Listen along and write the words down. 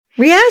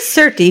Riaz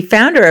Surti,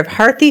 founder of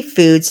Hearthy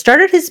Foods,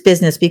 started his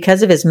business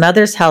because of his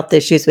mother's health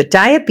issues with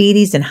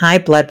diabetes and high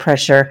blood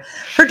pressure.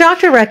 Her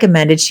doctor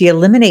recommended she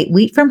eliminate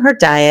wheat from her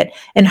diet,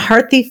 and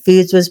Hearthy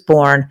Foods was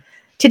born.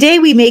 Today,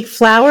 we make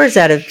flours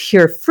out of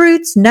pure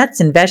fruits, nuts,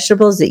 and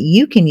vegetables that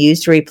you can use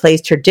to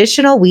replace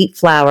traditional wheat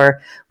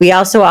flour. We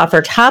also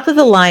offer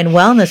top-of-the-line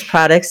wellness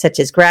products such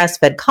as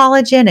grass-fed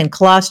collagen and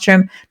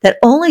colostrum that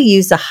only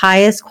use the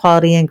highest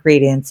quality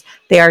ingredients.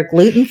 They are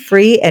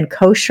gluten-free and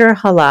kosher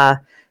halal.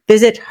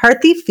 Visit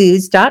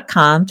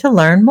hearthyfoods.com to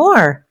learn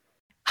more.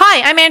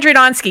 Hi, I'm Andrea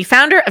Donsky,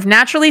 founder of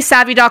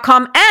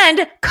NaturallySavvy.com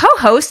and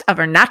co-host of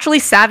our Naturally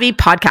Savvy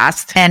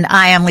podcast. And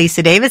I am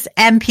Lisa Davis,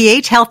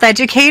 MPH health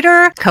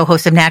educator,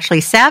 co-host of Naturally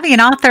Savvy,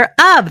 and author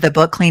of the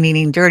book Clean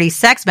Eating Dirty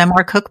Sex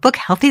Memoir Cookbook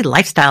Healthy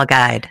Lifestyle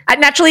Guide. At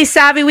Naturally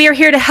Savvy, we are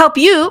here to help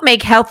you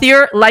make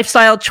healthier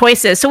lifestyle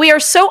choices. So we are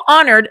so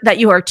honored that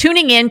you are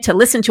tuning in to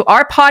listen to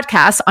our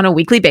podcast on a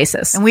weekly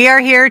basis. And we are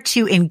here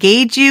to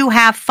engage you,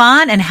 have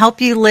fun, and help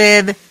you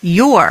live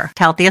your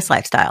healthiest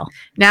lifestyle.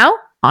 Now,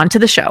 on to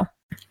the show.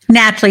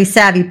 Naturally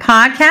Savvy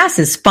podcast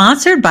is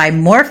sponsored by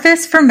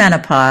Morphus for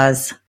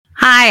Menopause.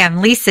 Hi, I'm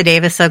Lisa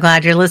Davis. So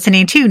glad you're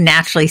listening to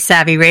Naturally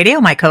Savvy Radio.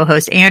 My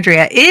co-host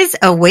Andrea is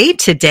away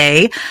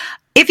today.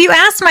 If you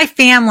ask my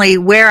family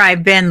where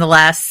I've been the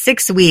last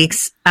 6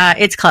 weeks,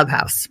 it's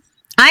Clubhouse.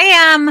 I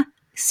am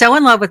so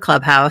in love with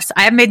Clubhouse.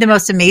 I have made the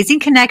most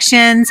amazing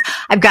connections.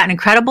 I've gotten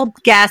incredible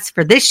guests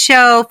for this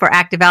show, for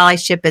Active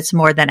Allyship. It's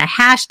more than a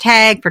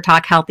hashtag for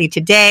Talk Healthy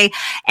Today.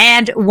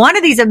 And one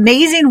of these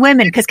amazing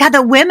women, because God,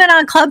 the women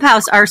on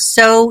Clubhouse are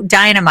so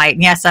dynamite.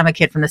 And yes, I'm a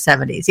kid from the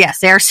 70s.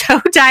 Yes, they are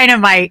so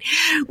dynamite.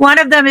 One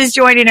of them is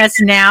joining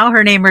us now.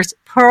 Her name is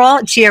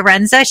Pearl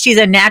Chiarenza. She's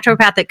a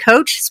naturopathic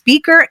coach,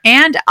 speaker,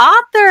 and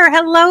author.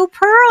 Hello,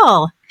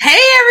 Pearl. Hey,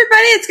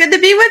 everybody. It's good to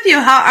be with you.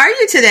 How are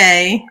you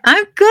today?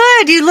 I'm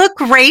good. You look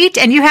great.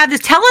 And you have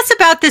this, tell us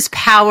about this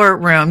power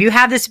room. You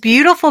have this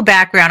beautiful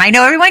background. I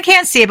know everyone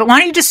can't see it, but why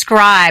don't you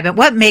describe and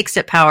what makes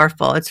it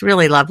powerful? It's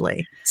really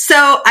lovely.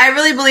 So I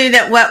really believe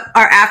that what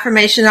our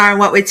affirmations are and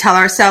what we tell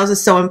ourselves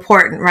is so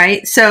important,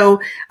 right? So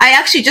I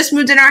actually just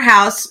moved in our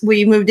house.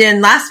 We moved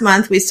in last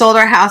month. We sold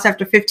our house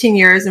after 15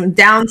 years and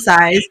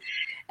downsized.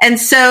 And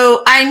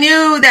so I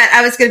knew that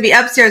I was going to be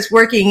upstairs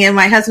working and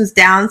my husband's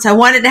down. So I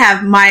wanted to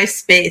have my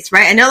space,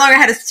 right? I no longer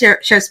had to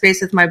share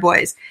space with my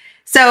boys.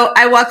 So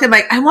I walked in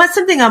like, I want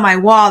something on my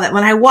wall that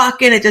when I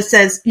walk in, it just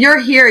says, you're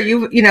here.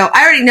 You know,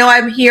 I already know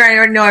I'm here. I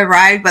already know I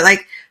arrived, but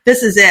like,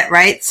 this is it,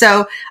 right?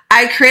 So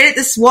I created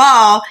this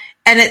wall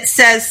and it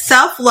says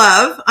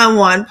self-love on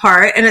one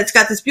part. And it's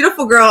got this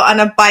beautiful girl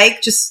on a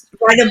bike, just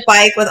ride a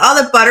bike with all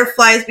the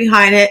butterflies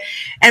behind it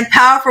and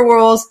powerful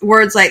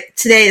words like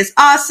today is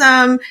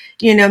awesome,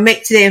 you know,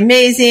 make today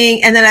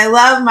amazing. And then I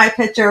love my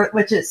picture,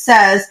 which it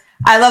says,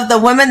 I love the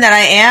woman that I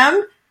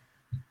am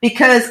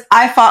because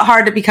I fought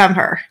hard to become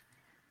her.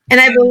 And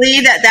I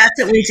believe that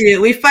that's what we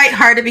do. We fight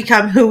hard to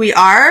become who we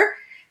are.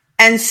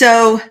 And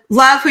so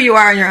love who you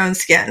are in your own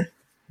skin.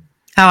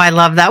 Oh, I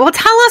love that. Well,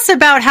 tell us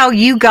about how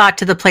you got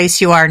to the place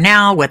you are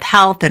now with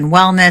health and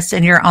wellness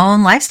and your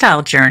own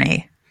lifestyle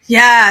journey.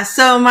 Yeah,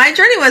 so my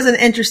journey was an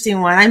interesting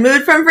one. I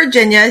moved from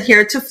Virginia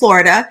here to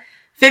Florida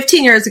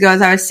 15 years ago,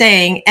 as I was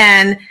saying,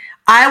 and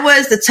I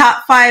was the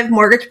top 5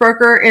 mortgage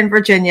broker in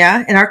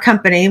Virginia in our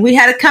company. We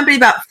had a company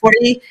about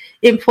 40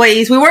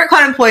 employees. We weren't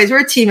called employees, we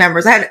were team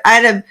members. I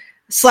had a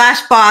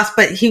 / boss,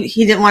 but he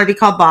didn't want to be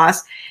called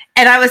boss.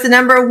 And I was the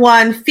number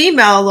 1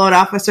 female loan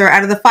officer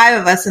out of the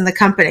 5 of us in the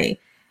company.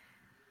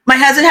 My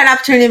husband had an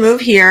opportunity to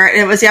move here,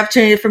 and it was the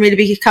opportunity for me to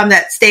become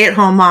that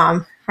stay-at-home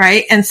mom,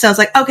 right? And so I was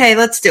like, okay,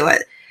 let's do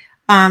it.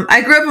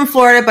 I grew up in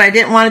Florida, but I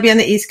didn't want to be on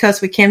the East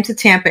Coast. We came to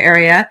Tampa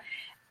area,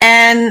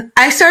 and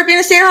I started being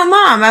a stay-at-home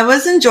mom. I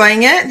was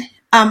enjoying it.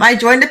 I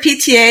joined a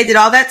PTA, did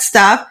all that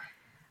stuff,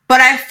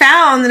 but I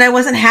found that I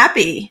wasn't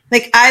happy.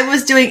 Like I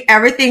was doing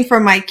everything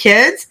for my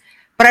kids,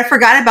 but I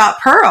forgot about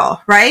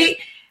Pearl, right?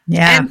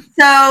 Yeah. And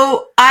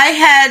so I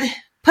had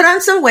put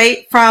on some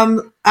weight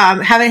from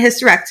having a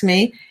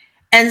hysterectomy.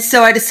 And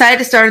so I decided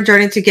to start a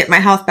journey to get my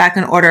health back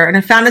in order. And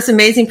I found this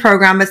amazing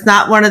program. It's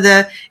not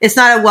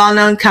a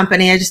well-known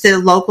company. I just did a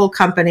local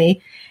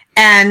company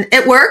and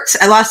it worked.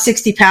 I lost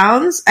 60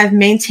 pounds. I've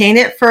maintained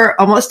it for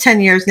almost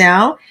 10 years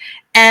now.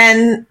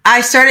 And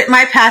I started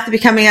my path to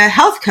becoming a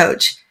health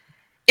coach.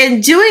 In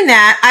doing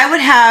that, I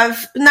would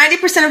have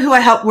 90% of who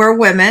I helped were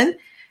women.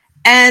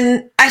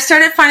 And I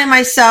started finding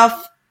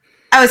myself,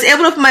 I was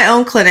able to open my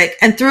own clinic.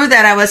 And through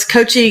that, I was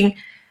coaching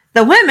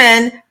the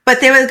women. But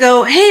they would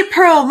go, hey,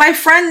 Pearl, my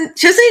friend,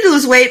 she doesn't need to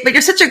lose weight, but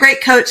you're such a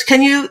great coach.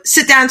 Can you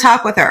sit down and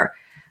talk with her?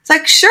 It's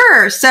like,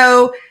 sure.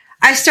 So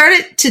I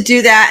started to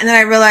do that. And then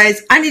I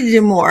realized I need to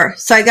do more.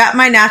 So I got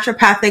my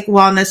naturopathic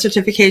wellness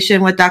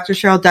certification with Dr.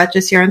 Cheryl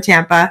Duchess here in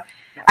Tampa.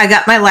 I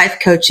got my life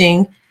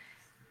coaching.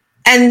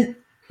 And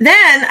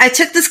then I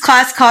took this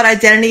class called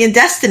Identity and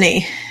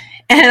Destiny.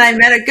 And I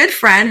met a good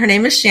friend. Her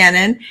name is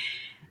Shannon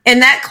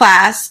in that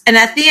class. And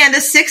at the end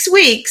of 6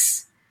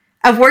 weeks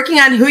of working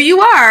on who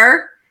you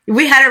are,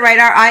 we had to write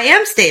our I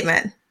am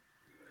statement.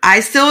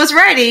 I still was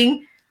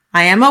writing,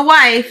 I am a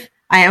wife,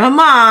 I am a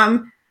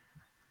mom.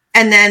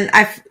 And then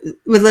I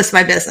would list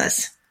my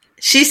business.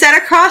 She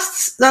sat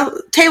across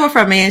the table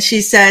from me and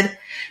she said,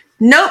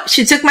 nope.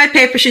 She took my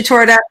paper, she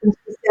tore it up, and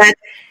she said,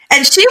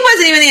 and she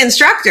wasn't even the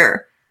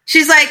instructor.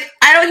 She's like,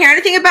 I don't hear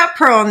anything about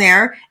Pearl in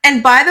there.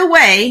 And by the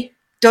way,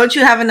 don't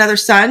you have another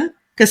son?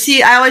 Because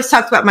see, I always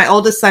talked about my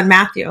oldest son,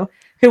 Matthew,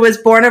 who was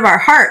born of our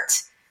heart.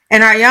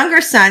 And our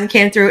younger son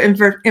came through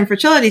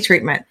infertility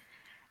treatment.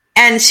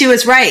 And she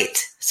was right.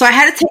 So I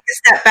had to take a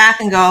step back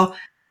and go,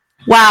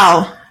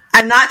 wow,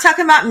 I'm not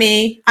talking about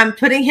me. I'm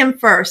putting him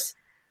first.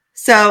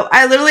 So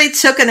I literally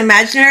took an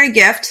imaginary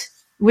gift.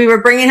 We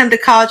were bringing him to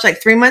college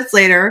like 3 months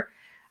later.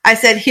 I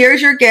said,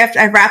 here's your gift.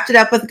 I wrapped it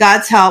up with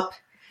God's help.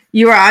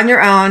 You are on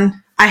your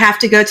own. I have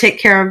to go take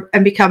care of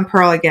and become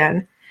Pearl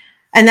again.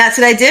 And that's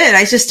what I did.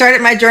 I just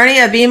started my journey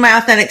of being my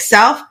authentic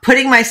self,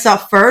 putting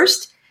myself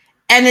first.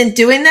 And in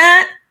doing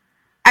that,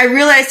 I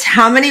realized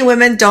how many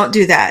women don't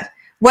do that.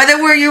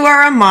 Whether you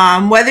are a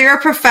mom, whether you're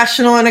a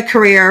professional in a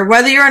career,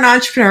 whether you're an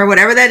entrepreneur,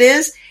 whatever that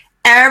is,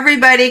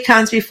 everybody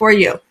comes before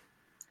you.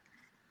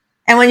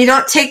 And when you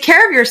don't take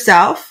care of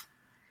yourself,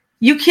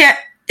 you can't,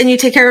 and you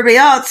take care of everybody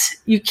else,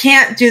 you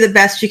can't do the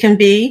best you can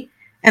be.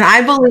 And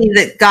I believe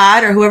that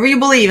God, or whoever you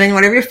believe in,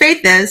 whatever your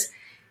faith is,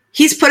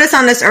 he's put us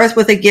on this earth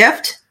with a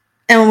gift.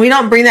 And when we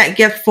don't bring that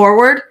gift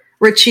forward,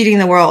 we're cheating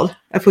the world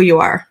of who you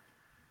are.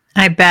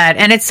 I bet.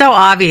 And it's so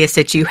obvious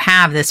that you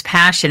have this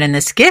passion and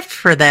this gift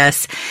for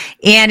this.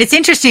 And it's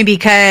interesting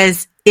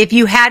because if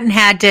you hadn't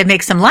had to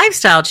make some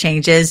lifestyle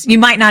changes, you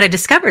might not have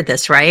discovered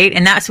this, right?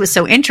 And that's what's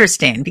so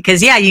interesting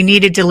because, yeah, you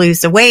needed to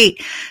lose the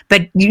weight,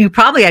 but you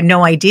probably had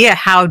no idea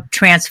how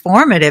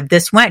transformative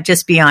this went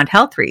just beyond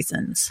health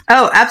reasons.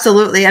 Oh,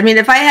 absolutely. I mean,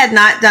 if I had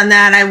not done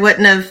that,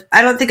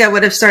 I don't think I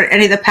would have started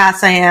any of the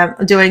paths I am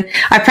doing.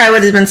 I probably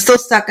would have been still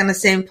stuck in the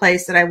same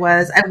place that I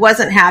was. I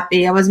wasn't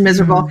happy. I was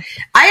miserable.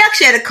 Mm-hmm. I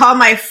actually had to call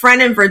my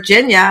friend in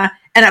Virginia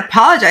and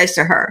apologize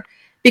to her.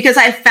 Because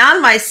I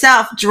found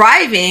myself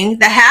driving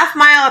the half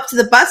mile up to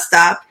the bus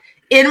stop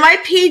in my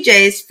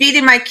PJs,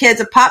 feeding my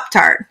kids a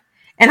Pop-Tart.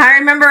 And I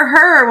remember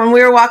her when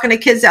we were walking the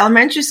kids to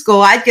elementary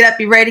school, I'd get up,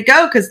 be ready to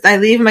go because I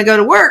leave them, I go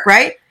to work,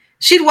 right?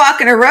 She'd walk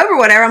in her robe or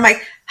whatever. I'm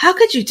like, how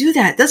could you do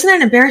that? Doesn't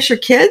that embarrass your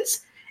kids?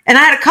 And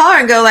I had to call her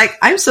and go like,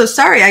 I'm so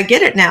sorry. I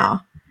get it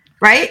now.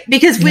 Right?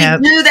 Because we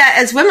do that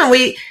as women.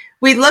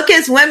 We look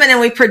as women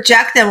and we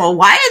project them. Well,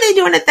 why are they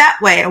doing it that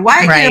way? And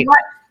why? Right.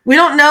 We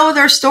don't know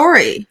their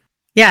story.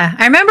 Yeah.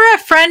 I remember a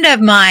friend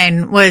of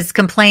mine was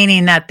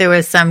complaining that there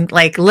was some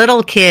like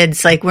little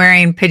kids like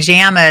wearing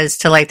pajamas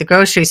to like the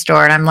grocery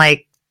store. And I'm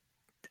like,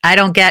 I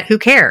don't get, who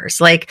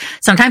cares? Like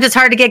sometimes it's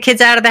hard to get kids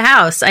out of the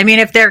house. I mean,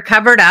 if they're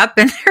covered up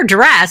and they're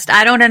dressed,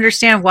 I don't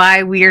understand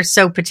why we are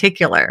so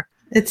particular.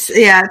 It's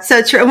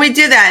so true. And we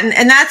do that.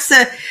 And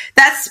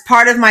that's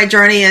part of my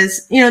journey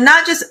is,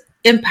 not just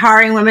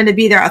empowering women to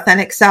be their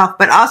authentic self,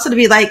 but also to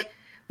be like,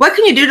 what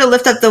can you do to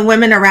lift up the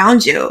women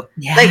around you?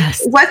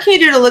 Yes. Like, what can you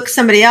do to look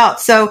somebody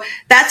else? So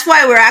that's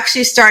why we're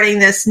actually starting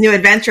this new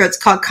adventure. It's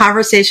called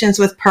Conversations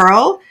with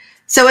Pearl.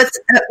 So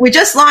we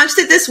just launched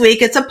it this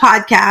week. It's a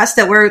podcast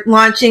that we're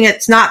launching.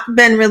 It's not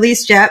been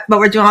released yet, but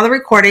we're doing all the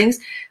recordings.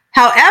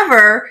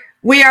 However,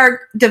 we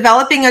are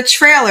developing a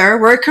trailer.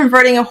 We're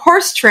converting a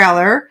horse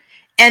trailer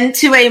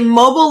into a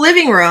mobile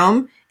living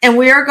room. And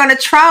we are going to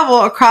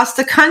travel across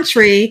the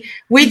country.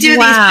 We do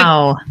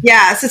wow. these.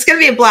 Yes, it's going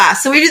to be a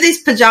blast. So we do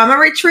these pajama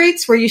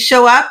retreats where you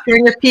show up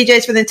during your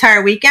PJs for the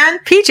entire weekend.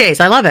 PJs,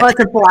 I love it. Oh, it's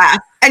a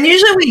blast. And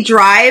usually we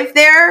drive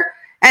there.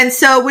 And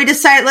so we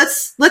decided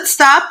let's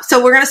stop.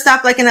 So we're going to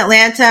stop like in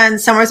Atlanta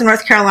and somewhere in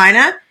North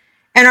Carolina.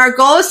 And our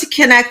goal is to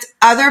connect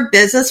other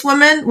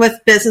businesswomen with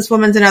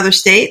businesswomen in other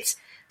states.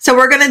 So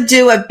we're going to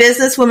do a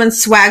businesswoman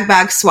swag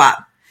bag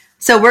swap.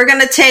 So we're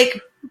going to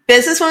take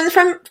businesswomen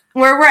from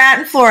where we're at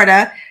in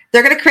Florida.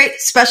 They're going to create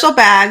special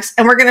bags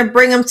and we're going to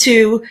bring them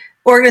to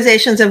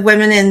organizations of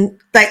women in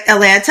like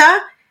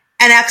Atlanta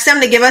and ask them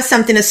to give us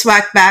something to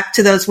swag back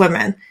to those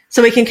women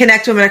so we can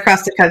connect women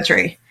across the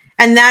country.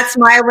 And that's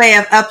my way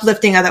of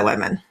uplifting other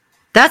women.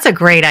 That's a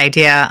great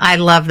idea. I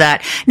love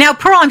that. Now,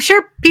 Pearl, I'm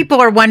sure people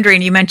are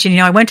wondering, you mentioned,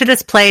 I went to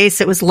this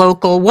place, it was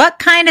local. What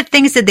kind of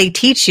things did they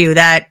teach you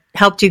that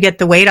helped you get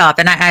the weight off?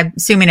 And I'm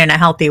assuming in a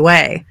healthy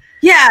way.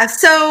 Yeah.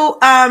 So,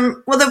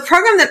 the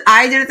program that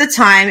I did at the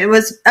time, it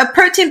was a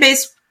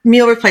protein-based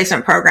meal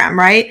replacement program,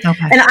 right?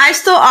 Okay. And I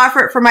still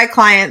offer it for my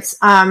clients.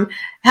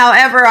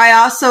 However, I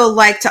also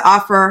like to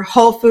offer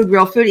whole food,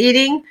 real food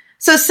eating.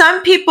 So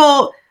some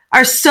people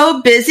are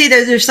so busy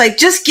that they're just like,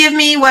 just give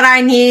me what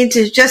I need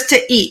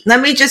to eat. Let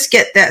me just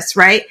get this,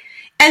 right?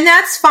 And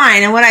that's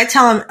fine. And when I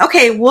tell them,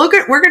 okay, we're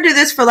going to do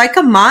this for like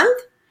a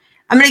month,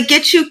 I'm going to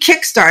get you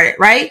kickstarted,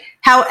 right?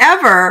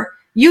 However,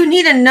 you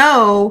need to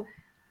know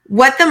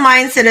what the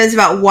mindset is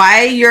about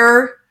why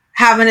you're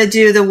having to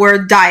do the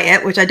word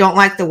diet, which I don't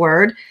like the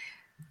word.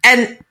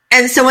 And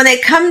so when they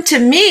come to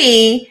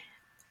me,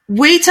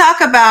 we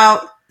talk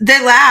about,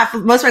 they laugh.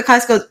 Most of my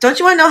clients go, don't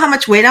you want to know how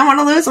much weight I want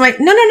to lose? I'm like,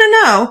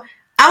 no.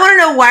 I want to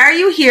know, why are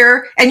you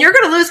here? And you're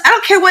going to lose. I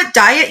don't care what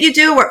diet you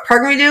do, what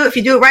program you do. If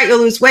you do it right, you'll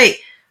lose weight.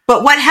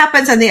 But what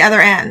happens on the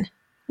other end?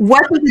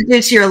 what does it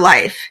do to your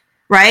life?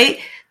 Right.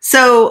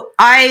 So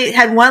I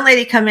had one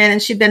lady come in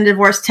and she'd been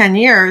divorced 10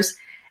 years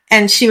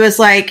and she was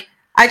like,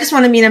 I just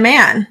want to meet a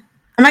man.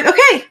 I'm like,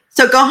 okay,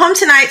 so go home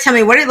tonight. Tell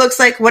me what he looks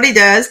like, what he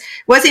does.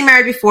 Was he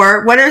married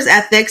before? What are his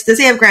ethics? Does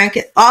he have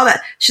grandkids? All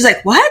that. She's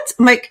like, what?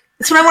 I'm like,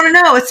 that's what I want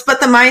to know. It's about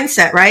the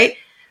mindset, right?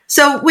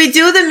 So we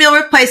do the meal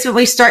replacement.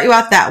 We start you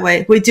out that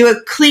way. We do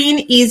a clean,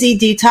 easy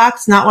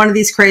detox, not one of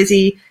these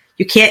crazy,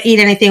 you can't eat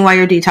anything while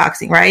you're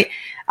detoxing, right?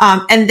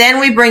 And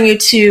then we bring you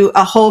to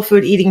a whole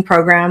food eating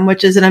program,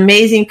 which is an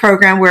amazing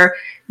program where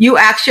you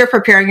actually are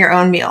preparing your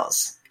own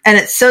meals. And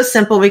it's so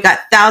simple. We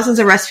got thousands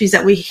of recipes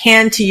that we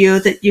hand to you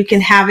that you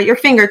can have at your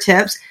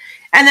fingertips.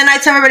 And then I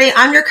tell everybody,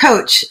 I'm your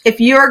coach. If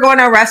you are going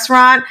to a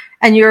restaurant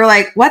and you're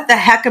like, what the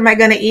heck am I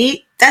going to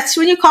eat? That's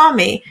when you call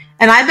me.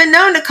 And I've been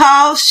known to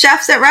call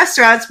chefs at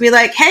restaurants, be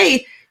like,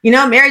 hey,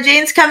 Mary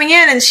Jane's coming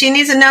in and she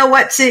needs to know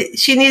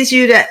she needs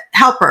you to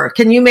help her.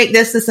 Can you make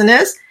this, this, and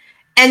this?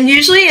 And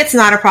usually it's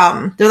not a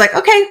problem. They're like,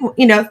 okay,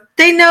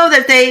 they know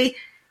that they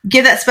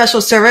give that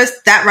special service,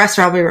 that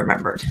restaurant will be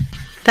remembered.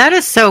 That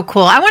is so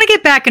cool. I want to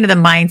get back into the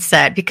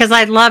mindset because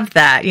I love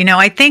that.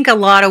 I think a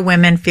lot of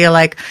women feel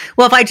like,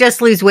 well, if I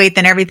just lose weight,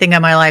 then everything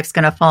in my life is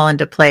going to fall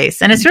into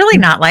place. And it's really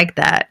not like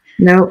that.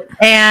 No.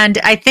 And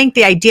I think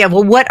the idea,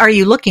 well, what are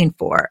you looking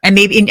for? And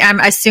maybe I'm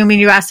assuming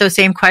you ask those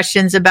same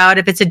questions about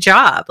if it's a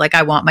job, like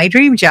I want my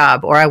dream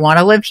job or I want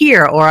to live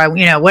here or,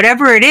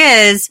 whatever it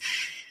is.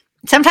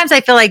 Sometimes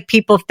I feel like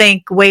people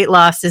think weight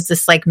loss is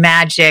this like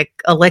magic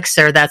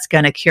elixir that's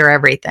going to cure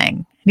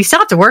everything. You still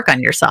have to work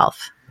on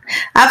yourself.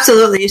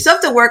 Absolutely. You still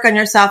have to work on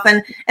yourself.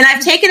 And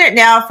I've taken it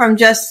now from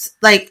just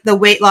like the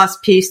weight loss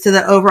piece to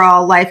the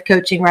overall life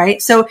coaching,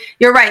 right? So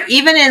you're right.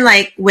 Even in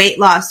like weight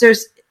loss,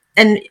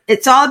 and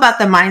it's all about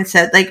the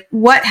mindset. Like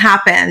what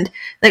happened?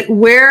 Like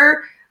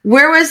where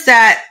was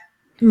that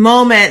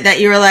moment that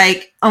you were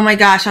like, oh my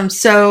gosh,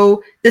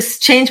 this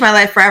changed my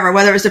life forever,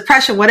 whether it was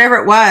depression, whatever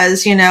it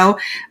was,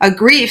 a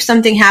grief,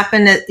 something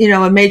happened that,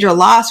 a major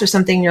loss or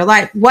something in your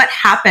life. What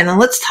happened? And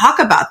let's talk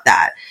about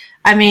that.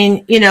 I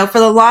mean, for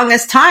the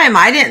longest time,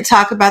 I didn't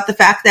talk about the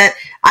fact that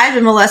I'd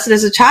been molested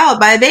as a child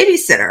by a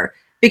babysitter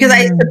because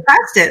I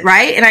suppressed it,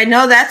 right? And I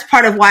know that's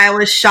part of why I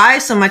was shy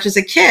so much as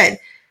a kid.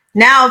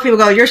 Now people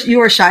go, you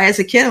were shy as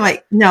a kid. I'm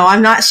like, no,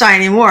 I'm not shy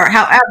anymore.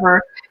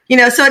 However,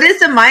 so it is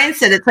the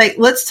mindset. It's like,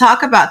 let's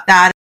talk about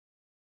that.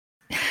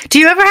 Do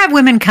you ever have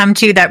women come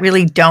to you that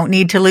really don't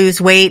need to lose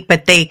weight,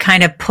 but they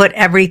kind of put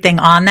everything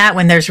on that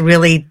when there's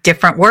really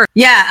different work?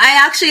 Yeah,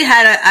 I actually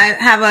I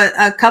have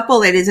a couple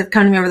ladies have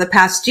come to me over the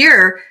past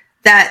year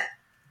that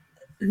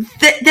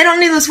they don't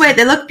need to lose weight.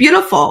 They look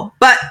beautiful,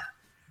 but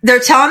they're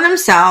telling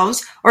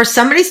themselves or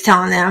somebody's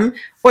telling them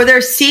or they're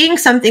seeing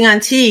something on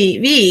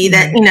TV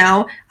that,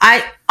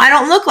 I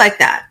don't look like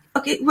that.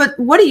 Okay,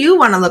 what do you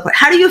want to look like?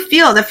 How do you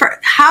feel?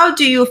 How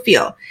do you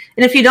feel?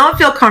 And if you don't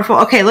feel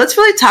comfortable, okay, let's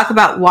really talk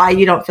about why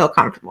you don't feel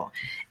comfortable.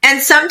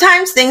 And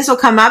sometimes things will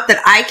come up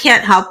that I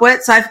can't help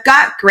with. So I've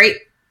got great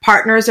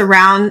partners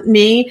around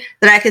me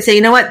that I can say,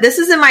 you know what, this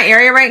is in my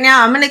area right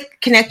now. I'm going to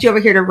connect you over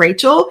here to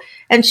Rachel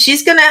and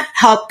she's going to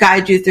help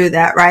guide you through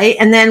that, right?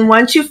 And then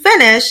once you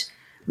finish,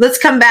 let's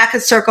come back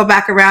and circle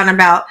back around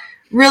about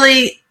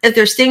really if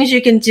there's things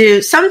you can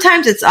do.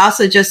 Sometimes it's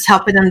also just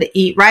helping them to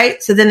eat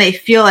right. So then they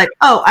feel like,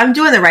 oh, I'm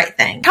doing the right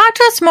thing. Talk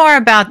to us more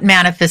about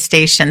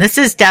manifestation. This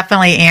is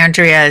definitely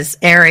Andrea's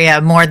area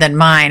more than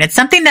mine. It's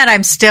something that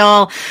I'm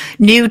still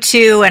new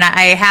to and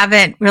I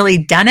haven't really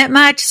done it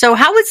much. So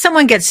how would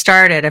someone get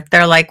started if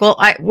they're like, well,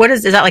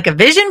 is that like a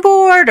vision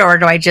board or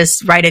do I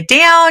just write it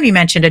down? You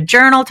mentioned a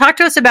journal. Talk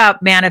to us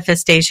about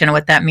manifestation and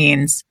what that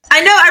means.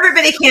 I know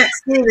everybody can't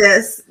see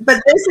this,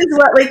 but this is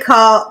what we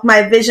call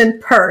my vision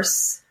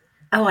purse.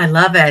 Oh, I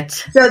love it.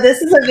 So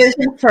this is a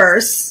vision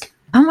purse.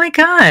 Oh my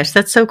gosh,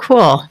 that's so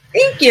cool.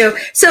 Thank you.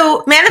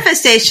 So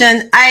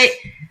manifestation, I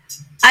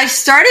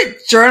started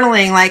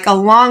journaling like a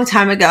long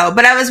time ago,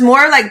 but I was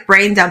more like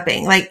brain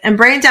dumping. And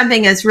brain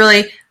dumping is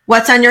really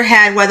what's on your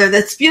head, whether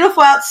that's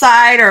beautiful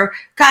outside or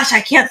gosh,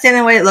 I can't stand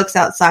the way it looks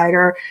outside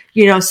or,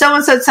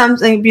 someone said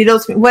something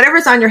beautiful,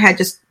 whatever's on your head,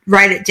 just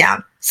write it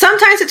down.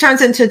 Sometimes it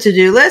turns into a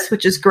to-do list,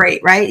 which is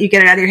great, right? You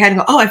get it out of your head and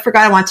go, oh, I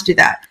forgot I want to do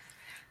that.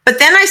 But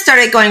then I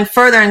started going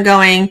further and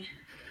going,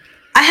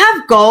 I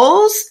have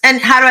goals and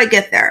how do I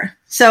get there?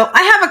 So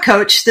I have a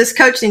coach. This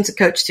coach needs a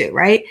coach too,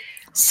 right?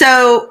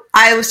 So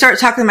I started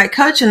talking to my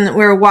coach and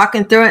we were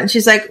walking through it and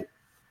she's like,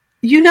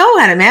 you know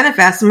how to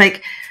manifest. I'm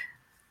like,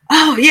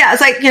 oh yeah.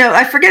 It's like,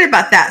 I forget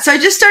about that. So I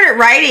just started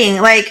writing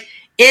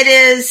it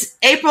is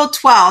April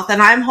 12th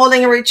and I'm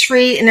holding a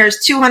retreat and there's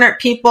 200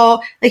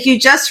 people. You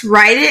just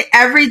write it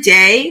every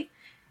day.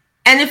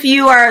 And if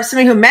you are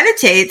somebody who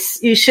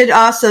meditates, you should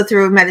also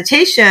through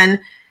meditation,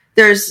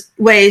 there's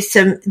ways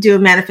to do a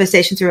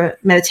manifestation through a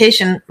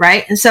meditation,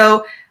 right? And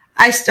so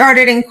I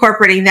started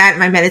incorporating that in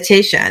my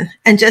meditation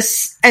and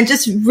just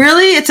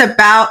really it's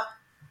about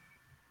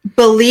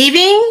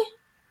believing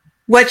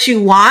what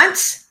you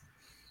want,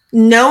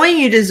 knowing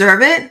you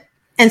deserve it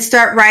and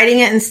start writing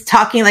it and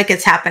talking like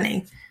it's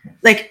happening.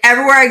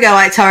 Everywhere I go,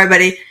 I tell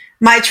everybody,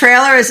 my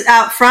trailer is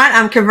out front.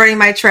 I'm converting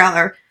my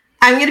trailer.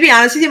 I'm going to be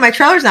honest with you, my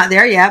trailer's not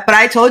there yet, but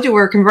I told you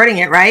we're converting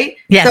it, right?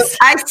 Yes. So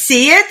I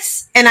see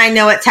it and I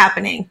know it's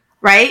happening,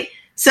 right?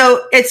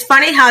 So it's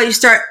funny how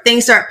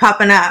things start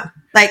popping up.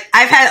 Like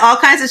I've had all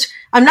kinds of,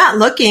 I'm not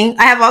looking,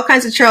 I have all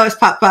kinds of trailers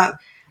pop up.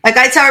 Like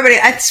I tell everybody,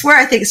 I swear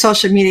I think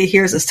social media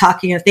hears us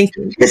talking and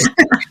thinking.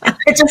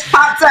 It just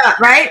pops up,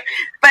 right?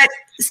 But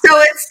so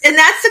and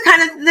that's the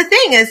kind of the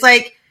thing is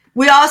like,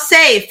 we all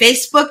say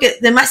Facebook,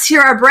 they must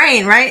hear our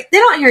brain, right? They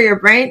don't hear your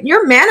brain.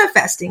 You're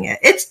manifesting it.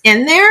 It's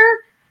in there.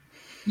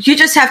 You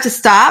just have to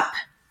stop,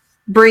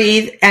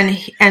 breathe,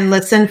 and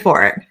listen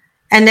for it.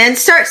 And then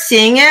start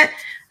seeing it.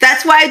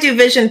 That's why I do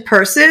vision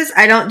purses.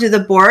 I don't do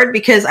the board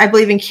because I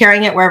believe in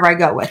carrying it wherever I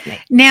go with me.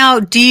 Now,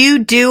 do you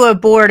do a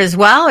board as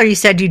well? Or you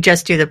said you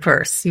just do the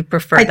purse? You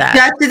prefer that? I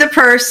just do the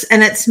purse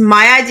and it's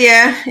my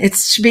idea.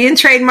 It's being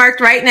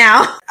trademarked right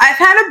now. I've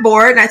had a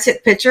board and I took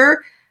a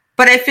picture,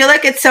 but I feel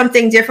like it's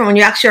something different when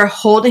you actually are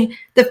holding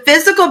the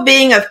physical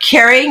being of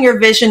carrying your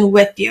vision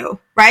with you,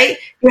 right?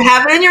 You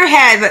have it in your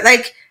head, but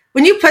like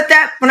when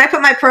I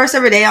put my purse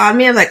every day on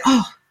me, I'm like,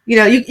 oh,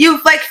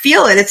 you like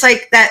feel it. It's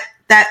like that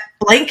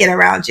blanket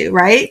around you,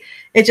 right?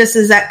 It just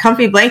is that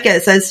comfy blanket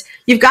that says,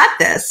 you've got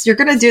this, you're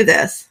going to do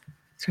this.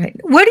 That's right.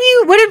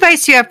 What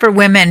advice do you have for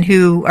women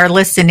who are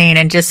listening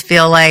and just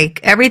feel like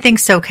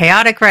everything's so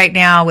chaotic right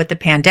now with the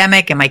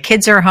pandemic and my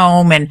kids are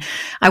home and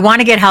I want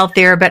to get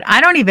healthier, but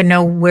I don't even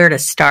know where to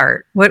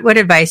start. What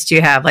advice do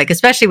you have? Like,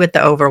 especially with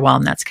the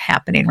overwhelm that's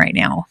happening right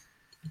now?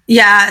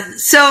 Yeah.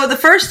 So the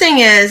first thing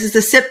is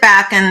to sit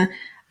back and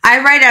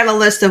I write out a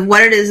list of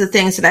what it is, the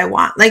things that I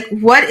want. Like,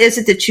 what is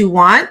it that you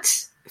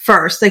want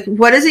first? Like,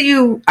 what is it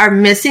you are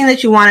missing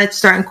that you want to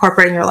start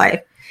incorporating in your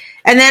life?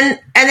 And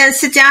then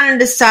sit down and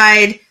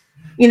decide,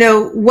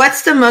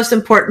 what's the most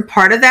important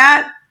part of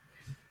that?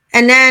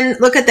 And then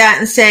look at that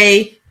and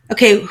say,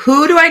 okay,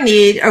 who do I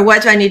need or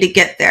what do I need to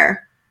get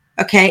there?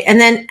 Okay. And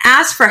then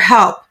ask for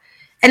help.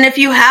 And if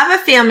you have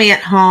a family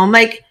at home,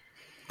 like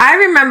I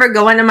remember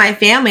going to my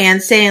family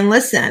and saying,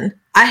 listen,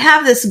 I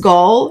have this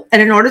goal.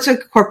 And in order to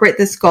incorporate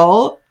this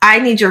goal, I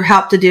need your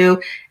help to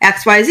do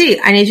X, Y, Z.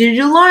 I need you to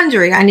do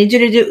laundry. I need you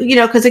to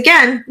do, because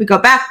again, we go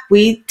back,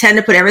 we tend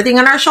to put everything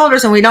on our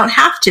shoulders and we don't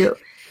have to.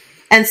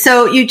 And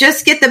so you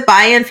just get the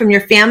buy-in from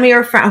your family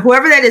or friend,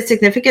 whoever that is,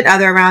 significant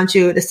other around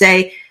you to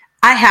say,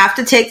 I have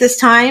to take this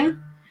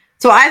time.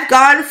 So I've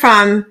gone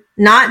from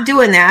not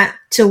doing that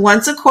to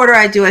once a quarter,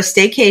 I do a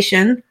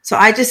staycation. So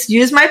I just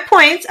use my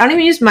points. I don't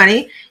even use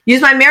money,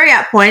 use my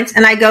Marriott points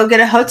and I go get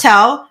a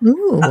hotel.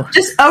 Ooh.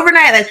 Just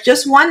overnight, like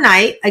just one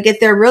night. I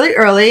get there really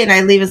early and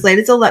I leave as late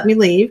as they'll let me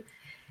leave.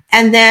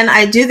 And then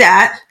I do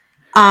that.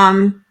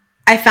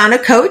 I found a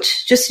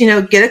coach, just,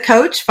 get a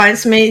coach, find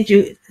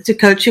somebody to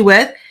coach you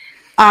with.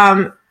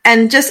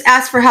 And just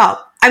ask for help.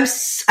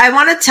 I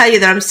want to tell you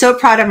that I'm so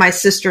proud of my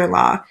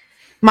sister-in-law.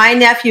 My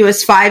nephew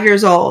is 5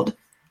 years old.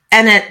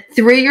 And at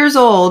 3 years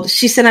old,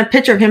 she sent a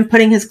picture of him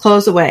putting his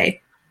clothes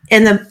away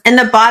in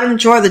the bottom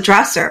drawer of the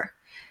dresser.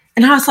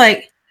 And I was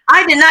like,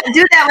 I did not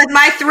do that with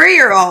my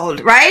 3-year-old,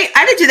 right?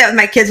 I didn't do that with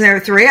my kids when they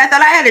were 3. I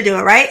thought I had to do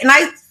it, right? And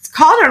I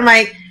called her and I'm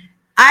like,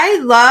 I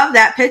love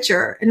that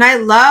picture. And I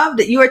love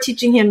that you are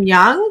teaching him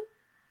young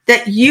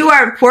that you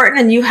are important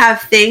and you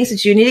have things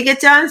that you need to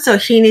get done. So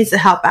he needs to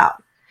help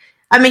out.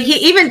 I mean, he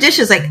even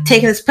dishes, like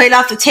taking his plate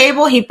off the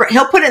table. He'll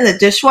put it in the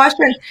dishwasher.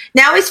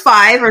 Now he's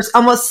 5 or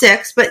almost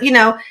 6, but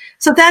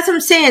so that's what I'm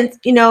saying.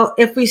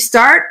 If we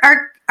start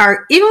even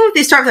if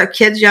they start with our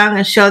kids young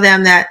and show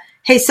them that,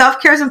 hey,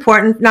 self-care is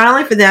important, not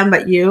only for them,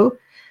 but you.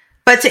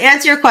 But to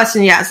answer your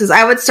question, yes, is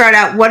I would start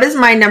out, what is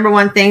my number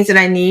one things that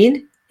I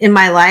need in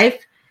my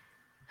life?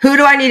 Who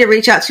do I need to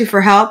reach out to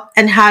for help?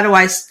 And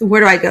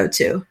where do I go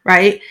to?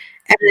 Right.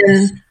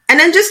 And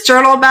then just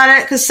journal about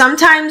it. Cause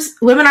sometimes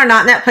women are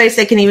not in that place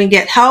they can even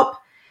get help.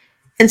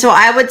 And so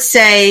I would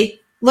say,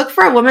 look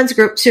for a women's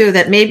group too,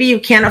 that maybe you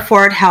can't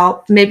afford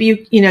help.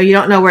 Maybe you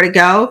don't know where to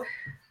go.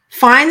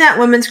 Find that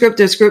women's group.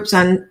 There's groups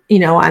on,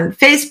 on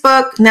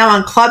Facebook, now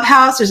on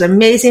Clubhouse. There's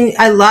amazing.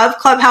 I love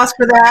Clubhouse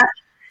for that.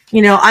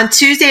 On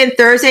Tuesday and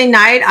Thursday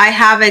night, I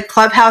have a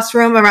Clubhouse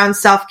room around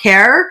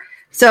self-care.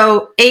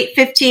 So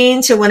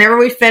 8:15 to whenever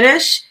we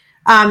finish.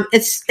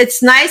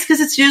 It's nice because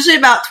it's usually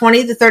about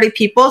 20 to 30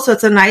 people. So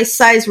it's a nice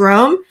size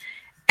room.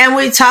 And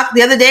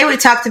the other day we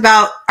talked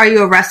about, are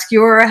you a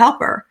rescuer or a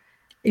helper?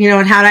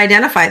 And how to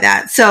identify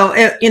that. So,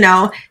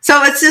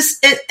 so it's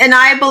just, and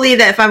I believe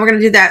that if I'm going to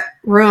do that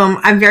room,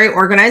 I'm very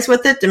organized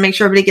with it to make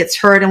sure everybody gets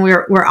heard and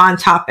we're on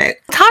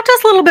topic. Talk to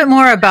us a little bit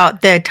more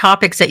about the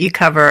topics that you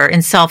cover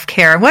in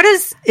self-care. What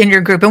is in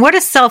your group and what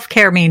does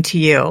self-care mean to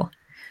you?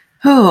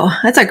 Oh,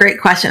 that's a great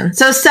question.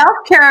 So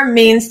self-care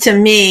means to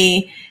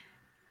me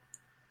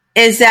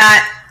is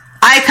that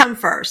I come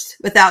first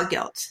without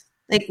guilt.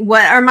 Like,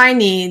 what are my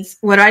needs?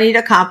 What do I need to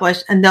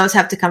accomplish? And those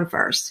have to come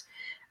first.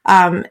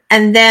 And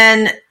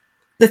then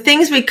the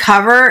things we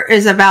cover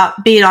is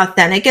about being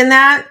authentic in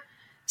that.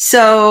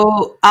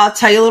 So I'll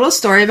tell you a little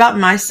story about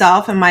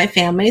myself and my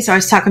family. So I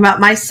was talking about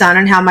my son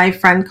and how my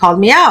friend called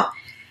me out.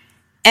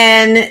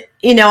 And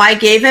I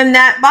gave him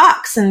that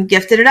box and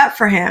gifted it up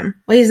for him.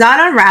 Well, he's not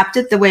unwrapped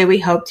it the way we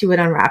hoped he would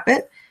unwrap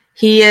it.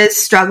 he is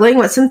struggling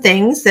with some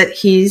things that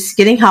he's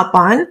getting help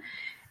on.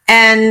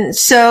 And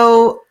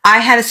so I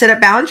had to set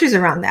up boundaries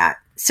around that.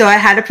 So I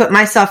had to put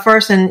myself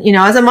first. And,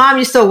 as a mom,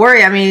 you still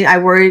worry. I mean, I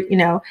worry,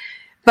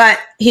 but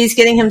he's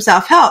getting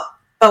himself help.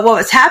 But what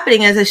was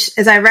happening is,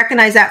 as I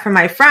recognized that from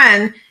my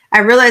friend, I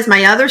realized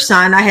my other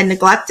son I had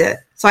neglected.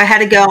 So I had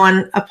to go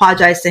and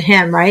apologize to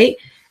him, right?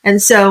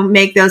 And so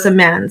make those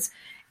amends.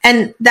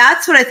 And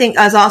that's what I think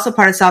is also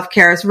part of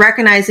self-care, is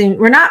recognizing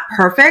we're not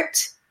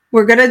perfect.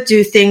 We're going to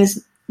do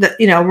things that,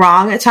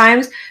 wrong at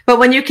times. But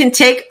when you can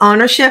take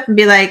ownership and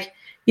be like,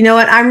 you know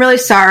what, I'm really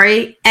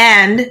sorry.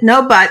 And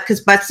no but,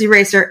 because but's the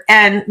eraser.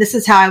 And this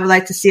is how I would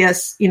like to see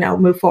us,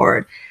 move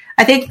forward.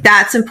 I think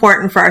that's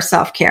important for our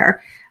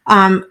self-care.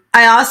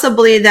 I also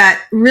believe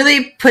that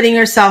really putting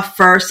yourself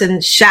first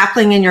and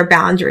shackling in your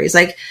boundaries,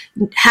 like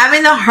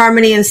having the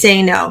harmony and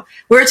saying no.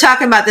 We were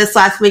talking about this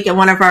last week in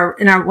one of our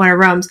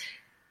rooms.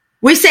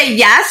 We say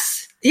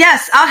yes,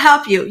 I'll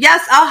help you.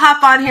 Yes, I'll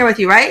hop on here with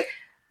you, right?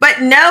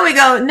 But no, we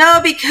go, no,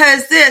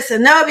 because this,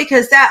 and no,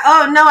 because that.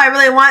 Oh, no, I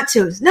really want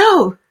to.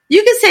 No,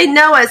 you can say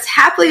no as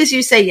happily as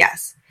you say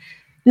yes.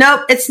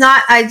 Nope, it's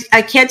not.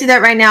 I can't do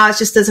that right now. It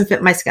just doesn't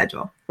fit my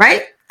schedule,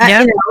 right?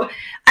 Yep.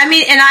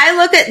 And I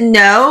look at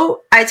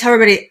no, I tell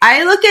everybody,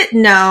 I look at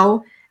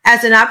no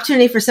as an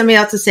opportunity for somebody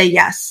else to say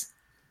yes.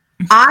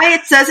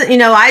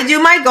 I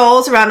do my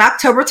goals around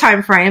October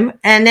timeframe.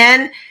 And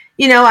then,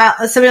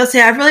 somebody will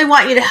say, I really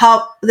want you to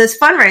help this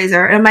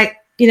fundraiser. And I'm like,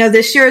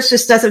 this year it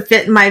just doesn't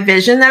fit in my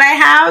vision that I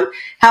have.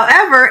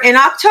 However, in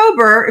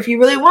October, if you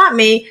really want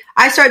me,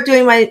 I start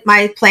doing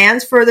my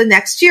plans for the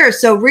next year.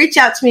 So reach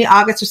out to me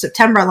August or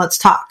September and let's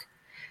talk.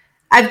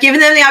 I've given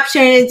them the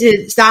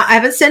opportunity I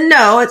haven't said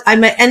no.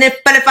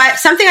 If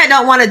something I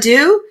don't want to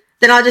do,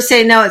 then I'll just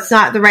say, no, it's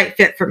not the right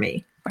fit for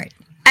me. Right.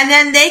 And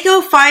then they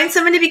go find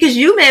somebody because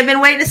you may have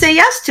been waiting to say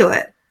yes to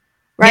it.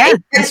 Right. Yeah,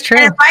 that's true.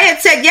 And if I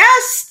had said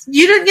yes,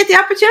 you didn't get the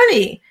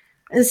opportunity.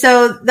 And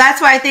so that's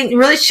why I think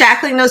really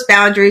shackling those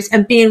boundaries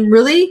and being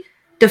really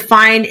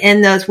defined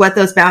in what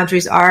those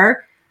boundaries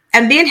are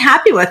and being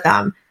happy with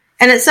them.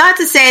 And it's not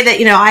to say that,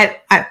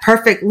 I have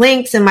perfect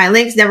links and my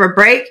links never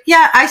break.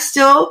 Yeah,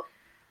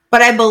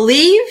 but I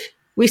believe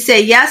we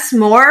say yes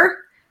more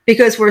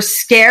because we're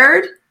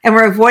scared and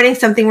we're avoiding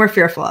something we're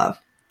fearful of.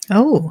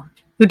 Oh,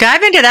 we'll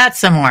dive into that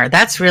some more.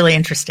 That's really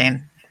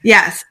interesting.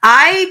 Yes.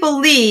 I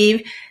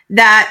believe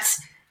that,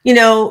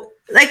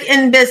 like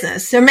in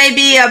business, there may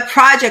be a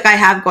project I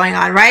have going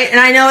on, right?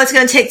 And I know it's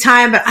going to take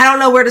time, but I don't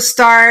know where to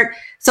start.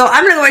 So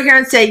I'm going to go over here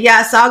and say,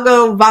 yes, I'll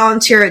go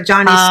volunteer at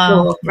Johnny's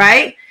school,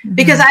 right? Mm-hmm.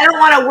 Because I don't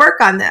want to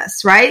work on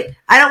this, right?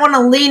 I don't want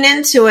to lean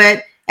into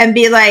it and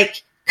be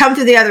like, come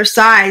to the other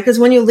side. Because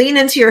when you lean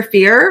into your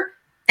fear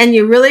and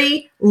you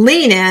really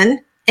lean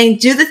in and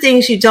do the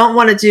things you don't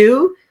want to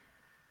do,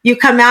 you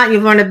come out and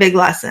you've learned a big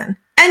lesson.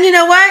 And you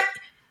know what?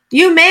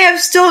 You may have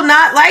still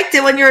not liked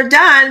it when you're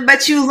done,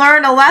 but you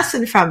learn a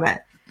lesson from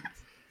it.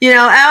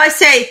 I always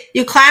say,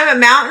 you climb a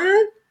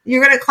mountain,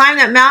 you're going to climb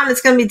that mountain.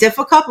 It's going to be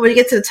difficult, but when you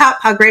get to the top,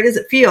 how great does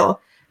it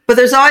feel? But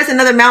there's always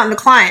another mountain to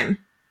climb,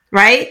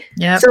 right?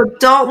 Yep. So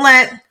don't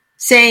let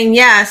saying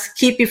yes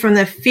keep you from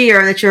the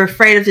fear that you're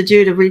afraid of to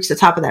do to reach the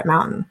top of that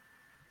mountain.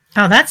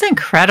 Oh, that's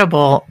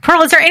incredible.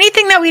 Pearl, is there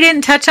anything that we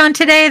didn't touch on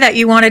today that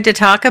you wanted to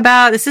talk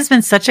about? This has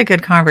been such a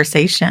good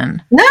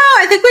conversation. No,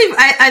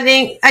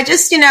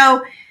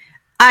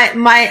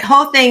 my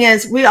whole thing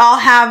is we all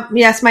have,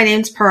 yes, my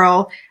name's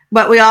Pearl,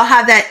 but we all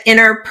have that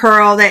inner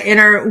Pearl, that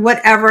inner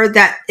whatever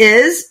that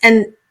is.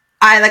 And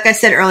like I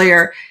said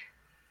earlier,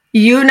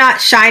 you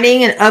not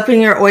shining and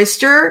opening your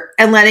oyster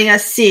and letting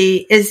us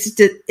see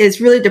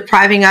is really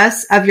depriving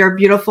us of your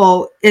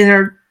beautiful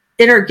inner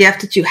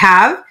gift that you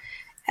have.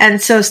 And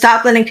so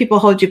stop letting people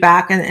hold you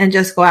back and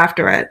just go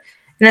after it.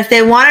 And if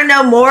they want to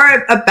know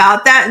more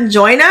about that and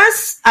join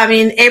us,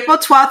 April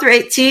 12th or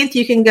 18th,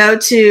 you can go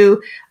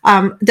to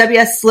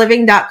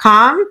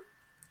wsliving.com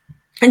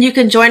and you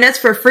can join us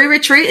for a free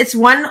retreat. It's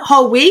one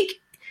whole week,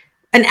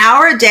 an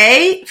hour a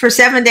day for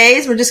 7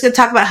 days. We're just going to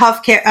talk about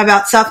healthcare,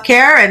 about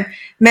self-care and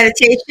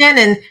meditation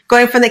and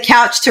going from the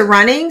couch to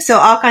running. So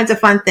all kinds of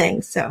fun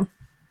things. So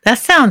that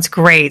sounds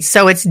great.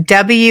 So it's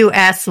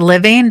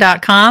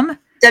wsliving.com.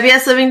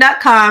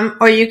 wsliving.com,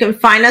 or you can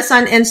find us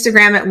on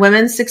Instagram at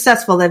Women's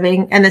Successful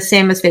Living, and the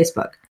same as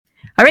Facebook.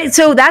 All right.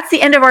 So that's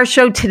the end of our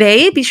show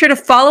today. Be sure to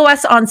follow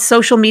us on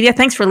social media.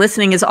 Thanks for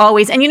listening as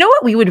always. And you know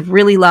what we would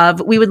really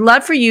love? We would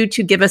love for you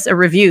to give us a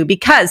review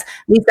because,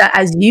 Lisa,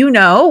 as you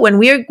know,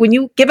 when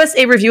you give us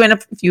a review and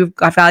if you've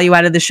got value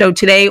out of the show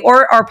today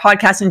or our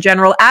podcast in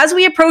general, as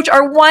we approach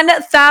our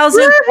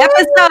 1,000th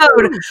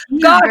episode,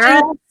 gosh,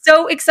 it's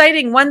so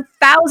exciting.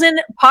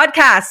 1,000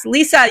 podcasts.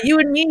 Lisa, you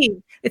and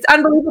me. It's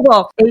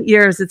unbelievable. 8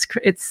 years. It's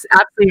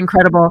absolutely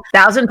incredible.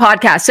 1,000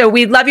 podcasts. So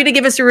we'd love you to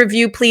give us a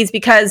review, please,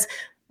 because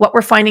what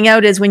we're finding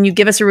out is when you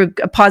give us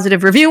a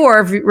positive review or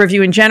a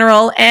review in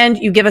general, and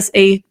you give us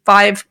a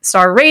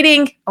 5-star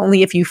rating,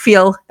 only if you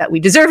feel that we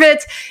deserve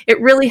it, it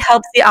really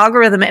helps the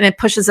algorithm and it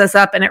pushes us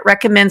up and it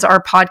recommends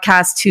our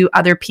podcast to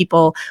other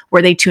people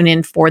where they tune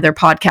in for their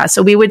podcast.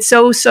 So we would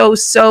so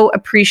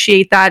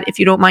appreciate that if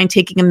you don't mind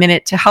taking a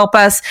minute to help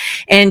us.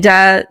 And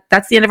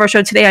that's the end of our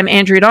show today. I'm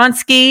Andrea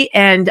Donsky,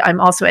 and I'm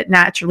also at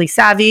Naturally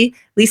Savvy.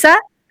 Lisa?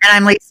 And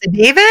I'm Lisa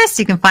Davis.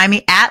 You can find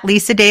me at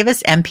Lisa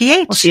Davis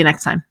MPH. We'll see you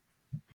next time.